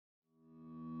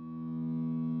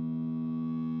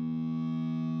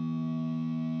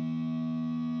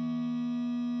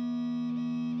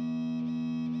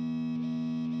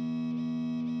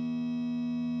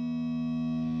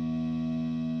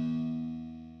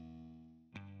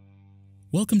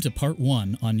Welcome to Part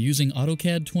 1 on using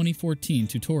AutoCAD 2014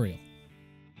 tutorial.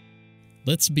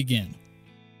 Let's begin.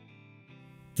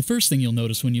 The first thing you'll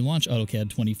notice when you launch AutoCAD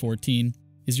 2014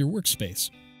 is your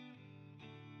workspace.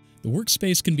 The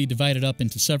workspace can be divided up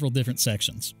into several different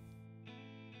sections.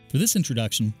 For this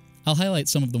introduction, I'll highlight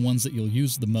some of the ones that you'll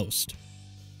use the most.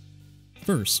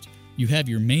 First, you have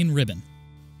your main ribbon.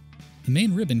 The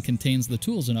main ribbon contains the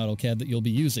tools in AutoCAD that you'll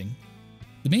be using.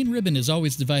 The main ribbon is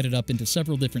always divided up into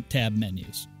several different tab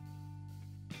menus.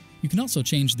 You can also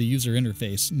change the user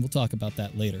interface, and we'll talk about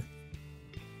that later.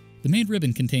 The main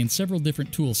ribbon contains several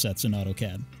different tool sets in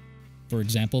AutoCAD. For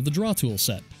example, the Draw tool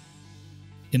set.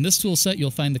 In this tool set, you'll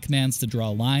find the commands to draw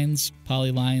lines,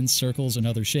 polylines, circles, and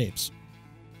other shapes.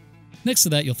 Next to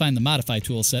that, you'll find the Modify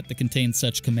tool set that contains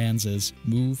such commands as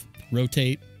Move,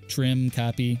 Rotate, Trim,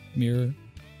 Copy, Mirror.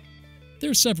 There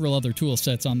are several other tool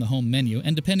sets on the home menu,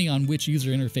 and depending on which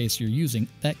user interface you're using,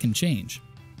 that can change.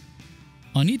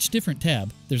 On each different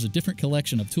tab, there's a different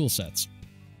collection of tool sets.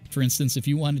 For instance, if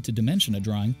you wanted to dimension a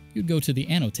drawing, you'd go to the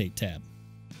Annotate tab.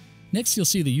 Next, you'll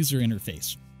see the user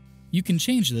interface. You can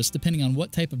change this depending on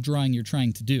what type of drawing you're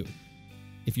trying to do.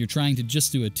 If you're trying to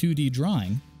just do a 2D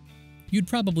drawing, you'd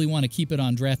probably want to keep it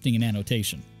on Drafting and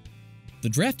Annotation. The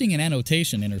Drafting and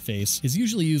Annotation interface is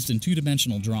usually used in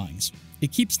two-dimensional drawings.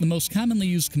 It keeps the most commonly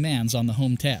used commands on the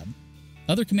Home tab.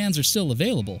 Other commands are still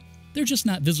available, they're just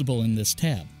not visible in this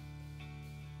tab.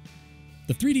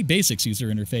 The 3D Basics user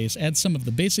interface adds some of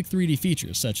the basic 3D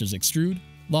features such as Extrude,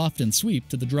 Loft, and Sweep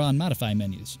to the Draw and Modify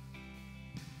menus.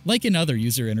 Like in other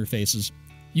user interfaces,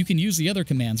 you can use the other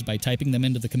commands by typing them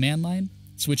into the command line,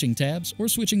 switching tabs, or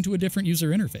switching to a different user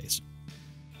interface.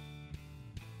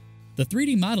 The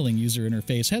 3D Modeling user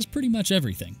interface has pretty much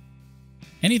everything.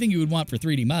 Anything you would want for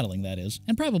 3D modeling, that is,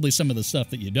 and probably some of the stuff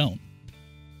that you don't.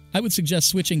 I would suggest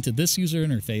switching to this user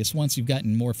interface once you've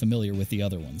gotten more familiar with the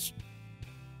other ones.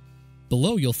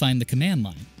 Below, you'll find the command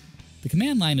line. The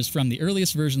command line is from the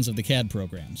earliest versions of the CAD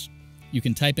programs. You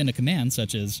can type in a command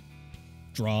such as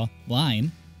Draw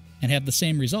Line and have the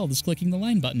same result as clicking the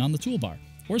Line button on the toolbar,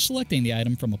 or selecting the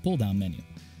item from a pull-down menu.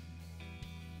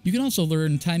 You can also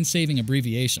learn time-saving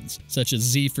abbreviations, such as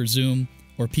Z for Zoom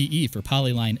or PE for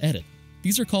Polyline Edit.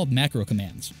 These are called macro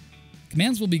commands.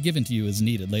 Commands will be given to you as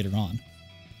needed later on.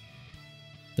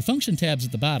 The function tabs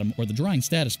at the bottom, or the drawing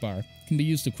status bar, can be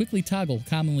used to quickly toggle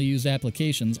commonly used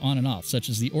applications on and off, such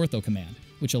as the ortho command,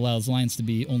 which allows lines to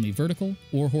be only vertical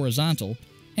or horizontal,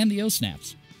 and the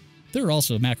O-snaps. There are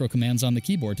also macro commands on the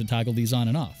keyboard to toggle these on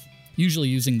and off, usually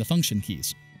using the function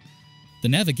keys. The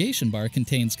navigation bar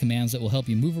contains commands that will help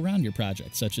you move around your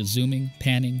project, such as zooming,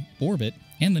 panning, orbit,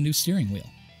 and the new steering wheel.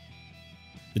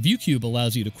 The Viewcube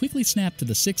allows you to quickly snap to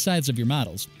the 6 sides of your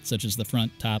models, such as the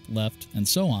front, top, left, and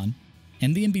so on,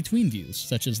 and the in-between views,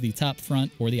 such as the top,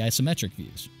 front, or the isometric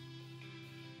views.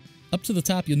 Up to the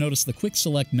top, you'll notice the Quick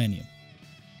Select menu.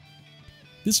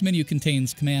 This menu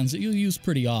contains commands that you'll use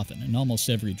pretty often in almost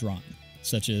every drawing,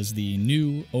 such as the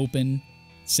New, Open,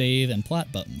 Save, and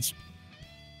Plot buttons.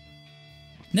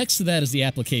 Next to that is the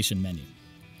Application menu,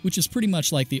 which is pretty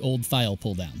much like the old file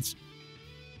pull-downs.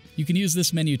 You can use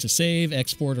this menu to save,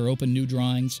 export, or open new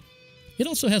drawings. It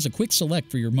also has a quick select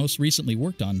for your most recently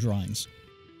worked on drawings.